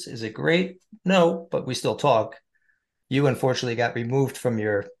daughters. Is it great? No, but we still talk. You unfortunately got removed from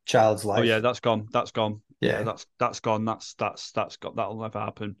your child's life. Oh yeah, that's gone. That's gone. Yeah, that's gone. That's got, that'll never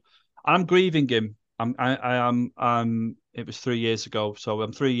happen. I'm grieving him. I am. It was 3 years ago, so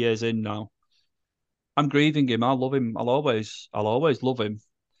I'm 3 years in now. I'm grieving him. I love him. I'll always love him.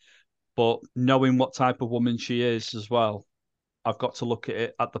 But knowing what type of woman she is as well, I've got to look at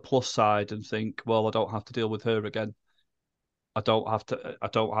it at the plus side and think, well, I don't have to deal with her again. I don't have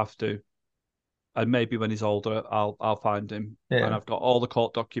to. And maybe when he's older, I'll find him. Yeah. And I've got all the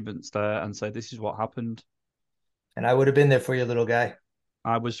court documents there and say, this is what happened. And I would have been there for you, little guy.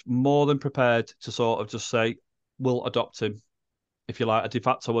 I was more than prepared to sort of just say, we'll adopt him, if you like, a de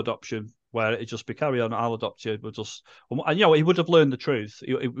facto adoption, where it'd just be carry on, I'll adopt you. We'll just, and he would have learned the truth.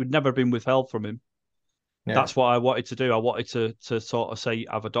 It would never have been withheld from him. Yeah. That's what I wanted to do. I wanted to sort of say,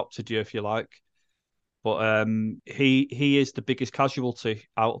 I've adopted you, if you like. But he is the biggest casualty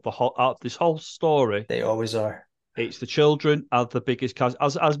out of this whole story. They always are. It's the children are the biggest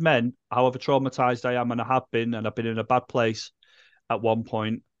casualty. As men, however traumatized I am, and I have been, and I've been in a bad place at one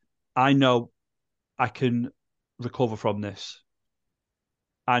point, I know I can recover from this.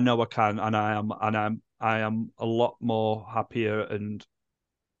 I know I can, and I am a lot more happier and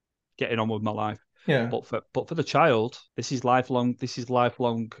getting on with my life. Yeah. But for the child, this is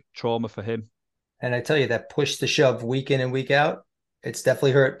lifelong trauma for him. And I tell you, that push to shove week in and week out, it's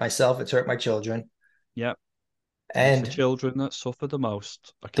definitely hurt myself. It's hurt my children. Yeah. And it's the children that suffer the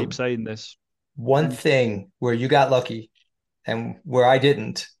most. I keep saying this. One thing where you got lucky and where I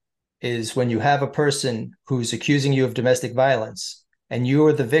didn't is when you have a person who's accusing you of domestic violence and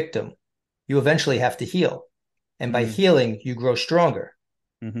you're the victim, you eventually have to heal. And by healing, you grow stronger.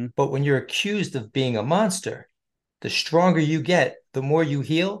 Mm-hmm. But when you're accused of being a monster, the stronger you get, the more you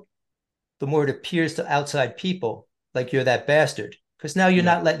heal, the more it appears to outside people like you're that bastard. Because now you're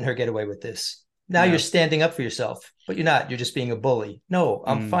not letting her get away with this. Now you're standing up for yourself, but you're not. You're just being a bully. No,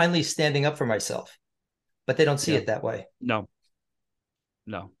 I'm finally standing up for myself. But they don't see it that way. No,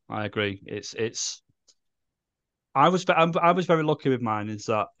 I agree. I was very lucky with mine. Is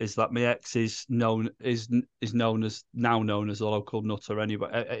that my ex is now known as the local nutter.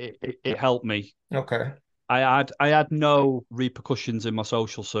 Anyway, it helped me. Okay. I had no repercussions in my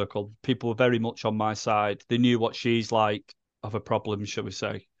social circle. People were very much on my side. They knew what she's like of a problem, shall we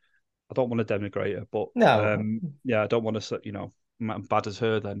say. I don't want to denigrate her, but no. I don't want to say, I'm bad as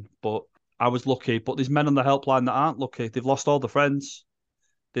her then. But I was lucky. But there's men on the helpline that aren't lucky. They've lost all the friends.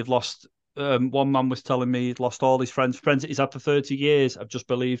 They've lost. One man was telling me he'd lost all his friends that he's had for 30 years. I've just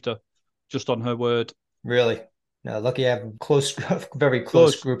believed her, just on her word. Really? No, lucky I have a very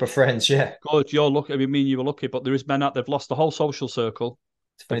close group of friends. Yeah. Good. You're lucky. I mean, you were lucky, but there is men out. They've lost the whole social circle.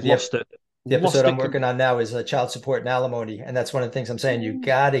 They've lost it. The episode I'm working on now is child support and alimony, and that's one of the things I'm saying. You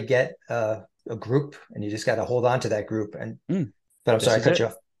got to get a group, and you just got to hold on to that group. And but I'm sorry, I cut you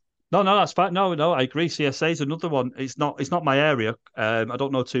off. No, that's fine. No, I agree. CSA is another one. It's not my area. I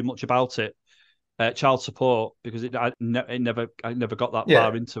don't know too much about it. Child support, because I never got that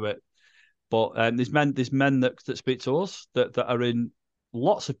far into it. But there's men that speak to us that are in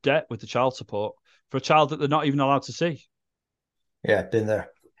lots of debt with the child support for a child that they're not even allowed to see. Yeah, been there.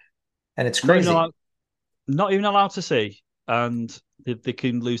 And it's crazy. Not even allowed to see. And they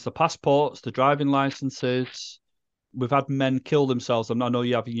can lose their passports, the driving licenses. We've had men kill themselves. I know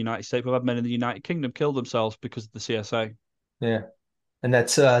you have in the United States. We've had men in the United Kingdom kill themselves because of the CSA. Yeah. And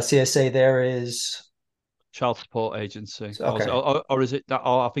that's CSA there is? Child Support Agency. Okay. Or is it that?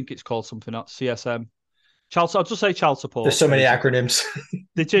 Or I think it's called something else. CSM. I'll just say Child Support. There's so many acronyms.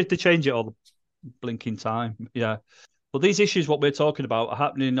 They change it all the blinking time. Yeah. But these issues, what we're talking about, are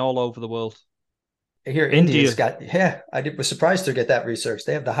happening all over the world. Here, India's got. Yeah, was surprised to get that research.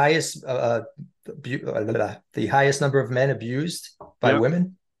 They have the highest, number of men abused by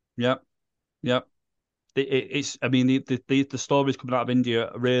women. Yeah. The stories coming out of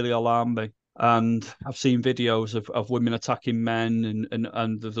India really alarm me. And I've seen videos of women attacking men,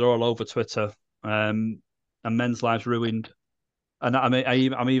 and they're all over Twitter. And men's lives ruined. And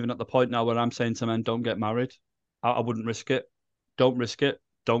I'm even at the point now where I'm saying to men, don't get married. I wouldn't risk it. Don't risk it.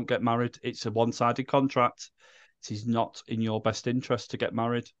 Don't get married. It's a one-sided contract. It is not in your best interest to get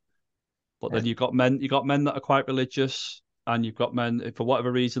married. But then you've got men that are quite religious, and you've got men for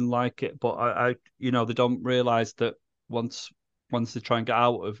whatever reason like it, but I they don't realize that once they try and get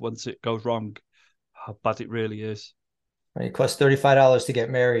out of, once it goes wrong, how bad it really is. Right? It costs $35 to get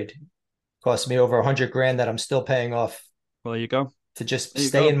married. It costs me over $100,000 that I'm still paying off. Well, there you go. To just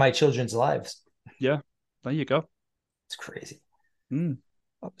stay in my children's lives. Yeah, there you go. It's crazy. Mm.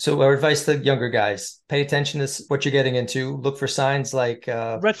 So our advice to younger guys: pay attention to what you're getting into. Look for signs like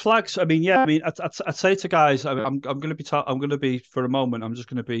red flags. I mean, yeah. I mean, I'd say to guys, I'm going to be. I'm going to be for a moment. I'm just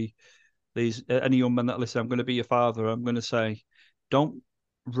going to be these any young men that listen. I'm going to be your father. I'm going to say, don't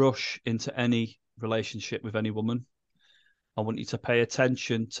rush into any relationship with any woman. I want you to pay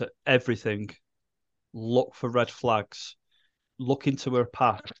attention to everything. Look for red flags. Look into her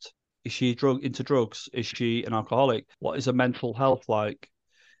past. Is she into drugs? Is she an alcoholic? What is her mental health like?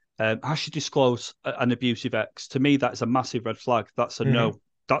 Has she disclosed an abusive ex? To me, that's a massive red flag. That's a no.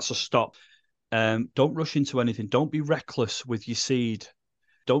 That's a stop. Don't rush into anything. Don't be reckless with your seed.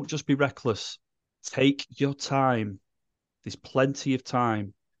 Don't just be reckless. Take your time. There's plenty of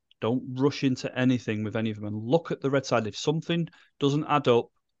time. Don't rush into anything with any of them, and look at the red side. If something doesn't add up,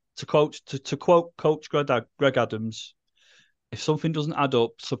 to quote Coach Greg Adams, if something doesn't add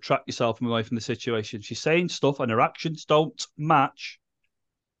up, subtract yourself away from the situation. She's saying stuff and her actions don't match.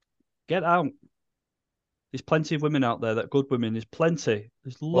 Get out. There's plenty of women out there that are good women. There's plenty.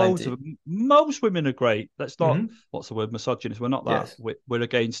 There's loads of them. Most women are great. Let's not, what's the word, misogynist. We're not that. Yes. We're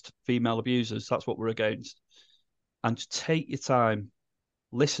against female abusers. That's what we're against. And just take your time.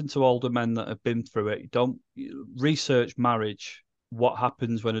 Listen to older men that have been through it. Don't research marriage. What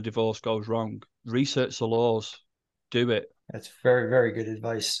happens when a divorce goes wrong? Research the laws. Do it. That's very, very good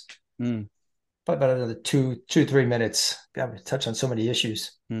advice. Probably about another 3 minutes. God, we touch on so many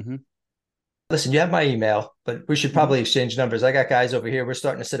issues. Listen, you have my email, but we should probably exchange numbers. I got guys over here. We're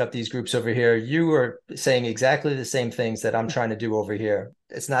starting to set up these groups over here. You are saying exactly the same things that I'm trying to do over here.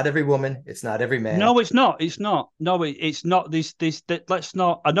 It's not every woman. It's not every man. No, it's not. It's not. No, it's not. Let's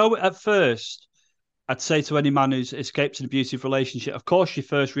not. I know at first I'd say to any man who's escaped an abusive relationship, of course, your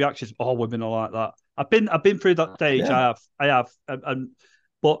first reaction is, "Oh, women are like that." I've been through that stage. Yeah. I have.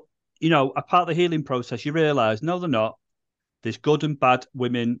 But a part of the healing process, you realise, no, they're not. There's good and bad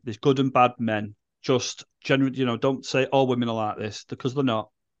women. There's good and bad men. Just generally, don't say all women are like this, because they're not.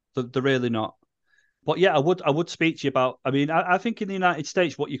 They're really not. But yeah, I would speak to you about. I mean, I think in the United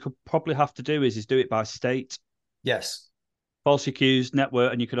States, what you could probably have to do is do it by state. Yes. Falsely accused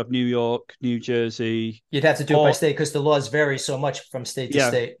network, and you could have New York, New Jersey. You'd have to do it by state because the laws vary so much from state to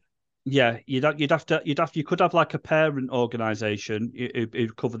state. Yeah, you could have like a parent organization who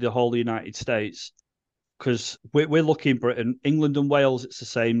cover the whole of the United States. Because we're lucky in Britain. England and Wales, it's the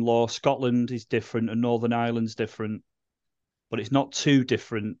same law. Scotland is different, and Northern Ireland's different, but it's not too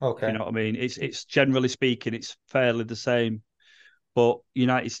different. Okay, you know what I mean? It's generally speaking, it's fairly the same. But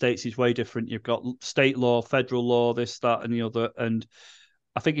United States is way different. You've got state law, federal law, this, that, and the other. And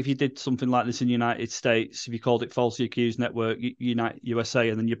I think if you did something like this in the United States, if you called it Falsely Accused Network USA,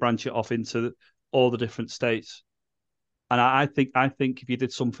 and then you branch it off into all the different states. And I think if you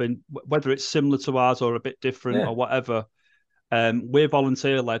did something, whether it's similar to ours or a bit different or whatever, we're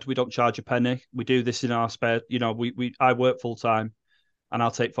volunteer led. We don't charge a penny. We do this in our spare. I work full time, and I'll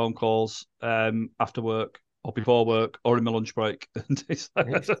take phone calls after work or before work or in my lunch break. I just do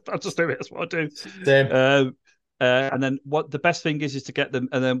it. That's what I do. Same. And then what the best thing is to get them.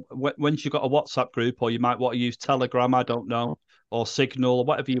 And then once you've got a WhatsApp group, or you might want to use Telegram, I don't know, or Signal, or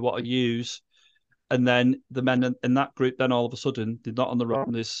whatever you want to use. And then the men in that group, then all of a sudden, they're not on the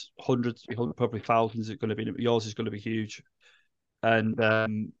run. There's hundreds, probably thousands. It's going to be, yours is going to be huge. And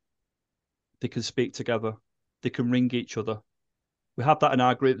they can speak together. They can ring each other. We have that in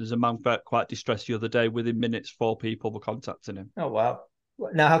our group. There's a man quite distressed the other day. Within minutes, 4 people were contacting him. Oh, wow.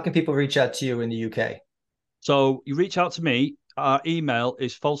 Now, how can people reach out to you in the UK? So you reach out to me. Our email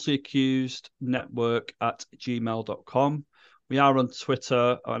is falselyaccusednetwork@gmail.com. We are on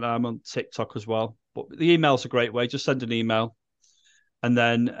Twitter, and I'm on TikTok as well. But the email's a great way. Just send an email, and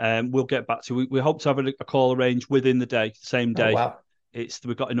then we'll get back to you. We hope to have a call arranged within the day, same day. Oh, wow.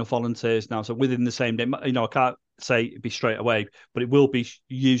 We've got enough volunteers now, so within the same day. I can't say it'd be straight away, but it will be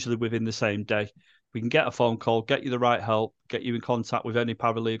usually within the same day. We can get a phone call, get you the right help, get you in contact with any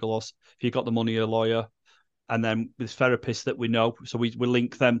paralegal, or if you've got the money, a lawyer, and then with therapists that we know. So we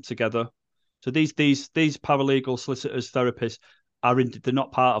link them together. So these paralegal solicitors, therapists they're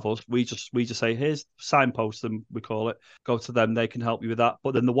not part of us. We just say, here's signpost them, we call it. Go to them, they can help you with that.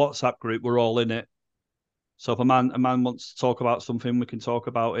 But then the WhatsApp group, we're all in it. So if a man wants to talk about something, we can talk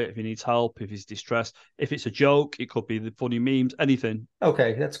about it. If he needs help, if he's distressed, if it's a joke, it could be the funny memes, anything.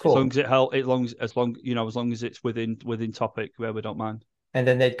 Okay, that's As cool. long as it help, as long as it's within topic, where we don't mind. And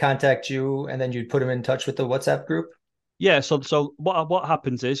then they'd contact you, and then you'd put them in touch with the WhatsApp group. Yeah. So what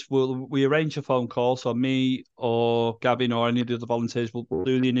happens is we arrange a phone call. So me or Gavin or any of the other volunteers will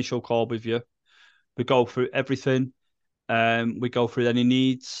do the initial call with you. We go through everything. We go through any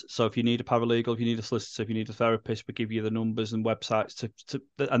needs. So if you need a paralegal, if you need a solicitor, if you need a therapist, we give you the numbers and websites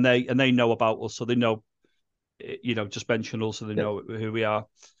and they know about us, so they know, just mention us, so they know who we are.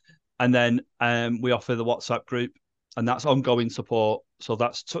 And then we offer the WhatsApp group, and that's ongoing support. So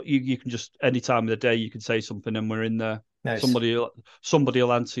that's you can just any time of the day you can say something, and we're in there. Nice. Somebody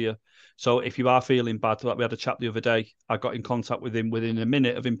will answer you. So if you are feeling bad, like we had a chat the other day, I got in contact with him within a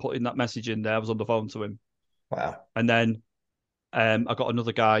minute of him putting that message in there. I was on the phone to him. Wow. And then I got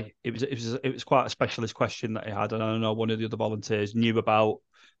another guy. It was quite a specialist question that he had, and I don't know, one of the other volunteers knew about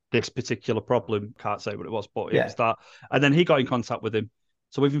this particular problem. Can't say what it was, but it was that. And then he got in contact with him.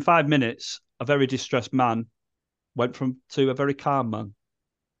 So within 5 minutes, a very distressed man went to a very calm man.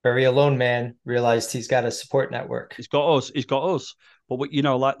 Very alone man realized he's got a support network. He's got us. But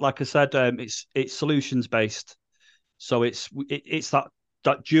like I said, it's solutions based. So it's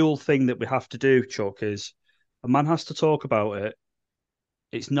that dual thing that we have to do, Chuck, is a man has to talk about it.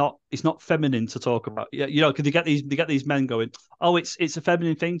 It's not feminine to talk about. Yeah, because they get these men going, oh, it's a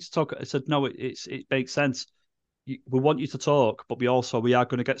feminine thing to talk. I said, no, it makes sense. We want you to talk, but we are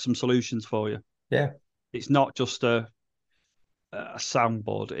going to get some solutions for you. Yeah, it's not just a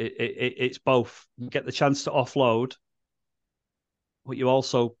soundboard. It's both. You get the chance to offload, but you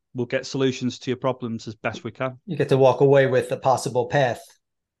also will get solutions to your problems as best we can. You get to walk away with a possible path.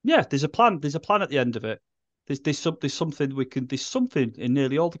 Yeah, there's a plan. There's a plan at the end of it. There's something in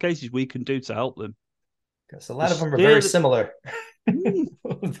nearly all the cases we can do to help them. Because a lot of them are very similar.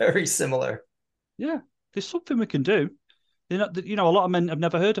 Very similar. Yeah, there's something we can do. A lot of men have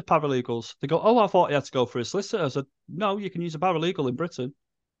never heard of paralegals. They go, oh, I thought you had to go for a solicitor. I said, no, you can use a paralegal in Britain.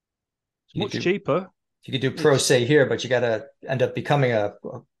 It's much cheaper. You could do pro se here, but you got to end up becoming a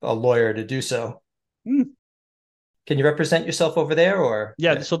lawyer to do so. Can you represent yourself over there, or?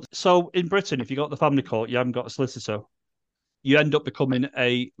 Yeah. So in Britain, if you got the family court, you haven't got a solicitor. You end up becoming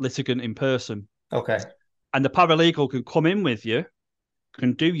a litigant in person. Okay. And the paralegal can come in with you,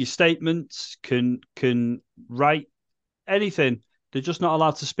 can do your statements, can write anything. They're just not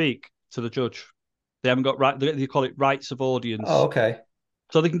allowed to speak to the judge. They haven't got they call it rights of audience. Oh, okay.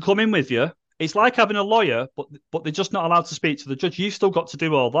 So they can come in with you. It's like having a lawyer, but they're just not allowed to speak to the judge. You've still got to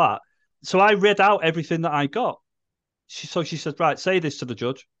do all that. So I read out everything that I got. She said, right, say this to the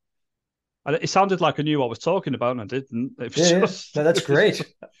judge. And it sounded like I knew what I was talking about, and I didn't. It was just, no, that's great.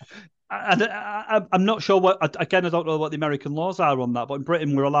 And I'm not sure I don't know what the American laws are on that, but in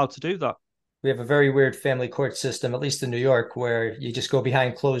Britain, we're allowed to do that. We have a very weird family court system, at least in New York, where you just go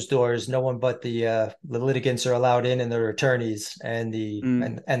behind closed doors. No one but the litigants are allowed in, and their attorneys and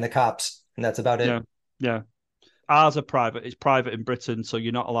the cops, and that's about it. Yeah. Ours are private. It's private in Britain, so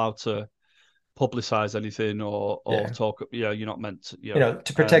you're not allowed to publicize anything or talk. You're not meant to.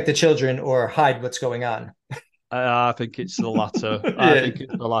 To protect the children or hide what's going on. I think it's the latter. I think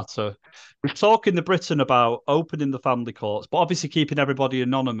it's the latter. We're talking to Britain about opening the family courts, but obviously keeping everybody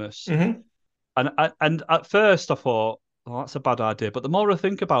anonymous. Mm-hmm. And at first I thought, oh, that's a bad idea. But the more I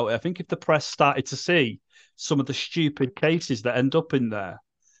think about it, I think if the press started to see some of the stupid cases that end up in there,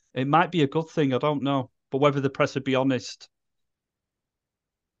 it might be a good thing. I don't know. But whether the press would be honest.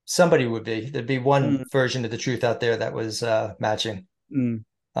 Somebody would be. There'd be one version of the truth out there that was matching. One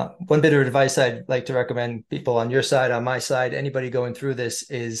bit of advice I'd like to recommend people on your side, on my side, anybody going through this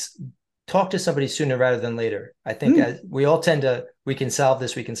is talk to somebody sooner rather than later. I think as we all tend to, we can solve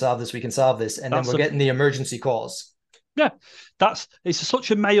this, we can solve this, we can solve this. And then we're getting the emergency calls. Yeah, it's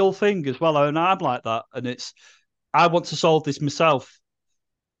such a male thing as well. And I'm like that. And I want to solve this myself.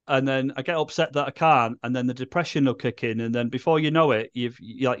 And then I get upset that I can't. And then the depression will kick in. And then before you know it,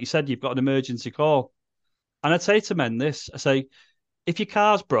 like you said, you've got an emergency call. And I'd say to men this, I say, if your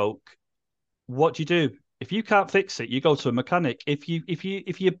car's broke, what do you do? If you can't fix it, you go to a mechanic.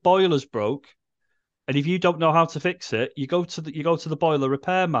 If your boiler's broke, and if you don't know how to fix it, you go to the boiler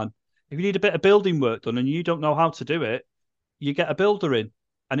repairman. If you need a bit of building work done and you don't know how to do it, you get a builder in.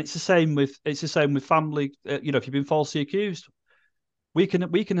 And it's the same with family. If you've been falsely accused, we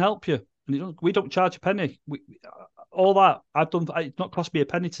can help you. And we don't charge a penny. All that I've done, it's not cost me a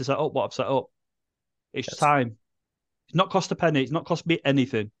penny to set up what I've set up. It's time. It's not cost a penny. It's not cost me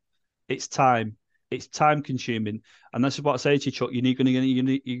anything. It's time. It's time consuming, and this is what I say to you, Chuck. You're going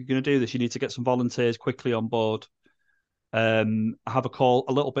to do this. You need to get some volunteers quickly on board. Have a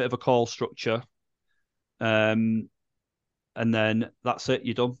little bit of a call structure, and then that's it.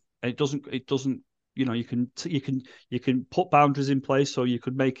 You're done. And it doesn't. You can put boundaries in place, so you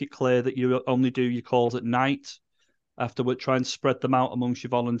could make it clear that you only do your calls at night. Afterward, try and spread them out amongst your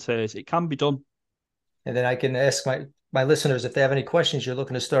volunteers. It can be done. And then I can ask my listeners if they have any questions. You're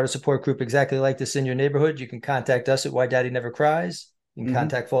looking to start a support group exactly like this in your neighborhood, you can contact us at Why Daddy Never Cries. You can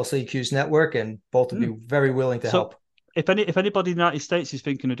contact Falsely Accused Network, and both will be very willing to help. If anybody in the United States is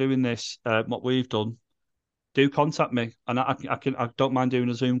thinking of doing this, what we've done, do contact me, and I don't mind doing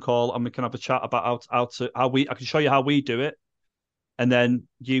a Zoom call, and we can have a chat about I can show you how we do it, and then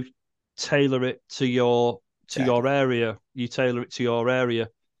you tailor it to your area. You tailor it to your area,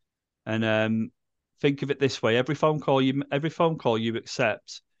 and think of it this way: every phone call you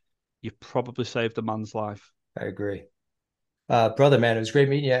accept, you probably saved a man's life. I agree, brother. Man, it was great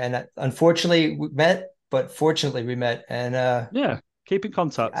meeting you, and unfortunately we met, but fortunately we met, and keep in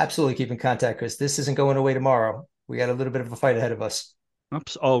contact. Absolutely keep in contact, Chris. This isn't going away tomorrow. We got a little bit of a fight ahead of us.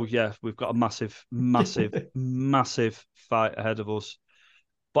 Oh yeah, we've got a massive, massive fight ahead of us.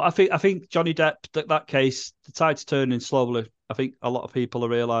 But I think Johnny Depp, that case, the tide's turning slowly. I think a lot of people are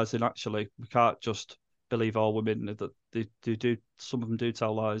realising actually we can't just believe all women, that they do. Some of them do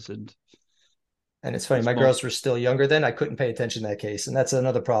tell lies, and it's funny. My girls were still younger then. I couldn't pay attention to that case, and that's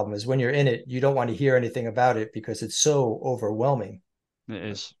another problem. Is when you're in it, you don't want to hear anything about it because it's so overwhelming. It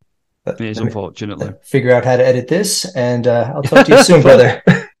is. But it is, unfortunately. Figure out how to edit this, and I'll talk to you soon, brother.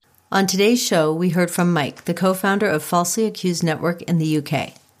 On today's show, we heard from Mike, the co-founder of Falsely Accused Network in the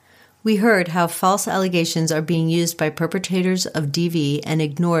UK. We heard how false allegations are being used by perpetrators of DV and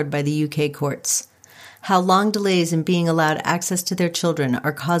ignored by the UK courts. How long delays in being allowed access to their children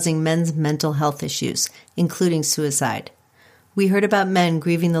are causing men's mental health issues, including suicide. We heard about men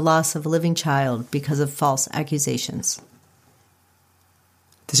grieving the loss of a living child because of false accusations.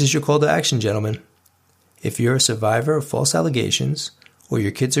 This is your call to action, gentlemen. If you're a survivor of false allegations, or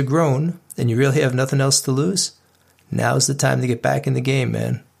your kids are grown and you really have nothing else to lose, now's the time to get back in the game,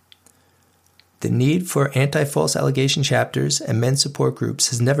 man. The need for anti-false allegation chapters and men's support groups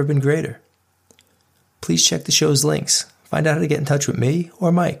has never been greater. Please check the show's links, find out how to get in touch with me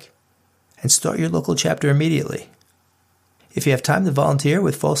or Mike, and start your local chapter immediately. If you have time to volunteer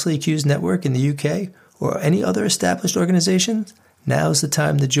with Falsely Accused Network in the UK or any other established organizations, now's the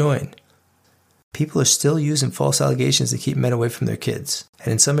time to join. People are still using false allegations to keep men away from their kids.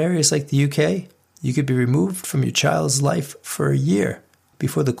 And in some areas like the UK, you could be removed from your child's life for a year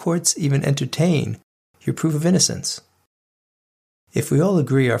before the courts even entertain your proof of innocence. If we all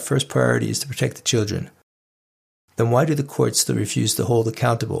agree our first priority is to protect the children, then why do the courts still refuse to hold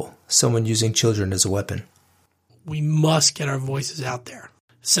accountable someone using children as a weapon? We must get our voices out there.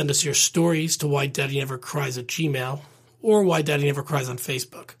 Send us your stories to whydaddynevercries@gmail.com or Why Daddy Never Cries on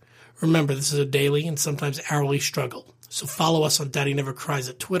Facebook. Remember, this is a daily and sometimes hourly struggle, so follow us on Daddy Never Cries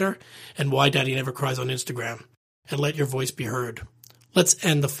at Twitter and Why Daddy Never Cries on Instagram, and let your voice be heard. Let's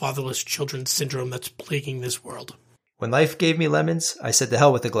end the fatherless children syndrome that's plaguing this world. When life gave me lemons, I said to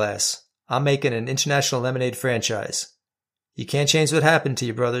hell with the glass. I'm making an international lemonade franchise. You can't change what happened to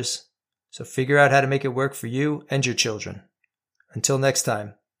you, brothers, so figure out how to make it work for you and your children. Until next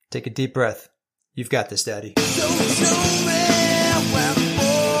time, take a deep breath. You've got this, Daddy.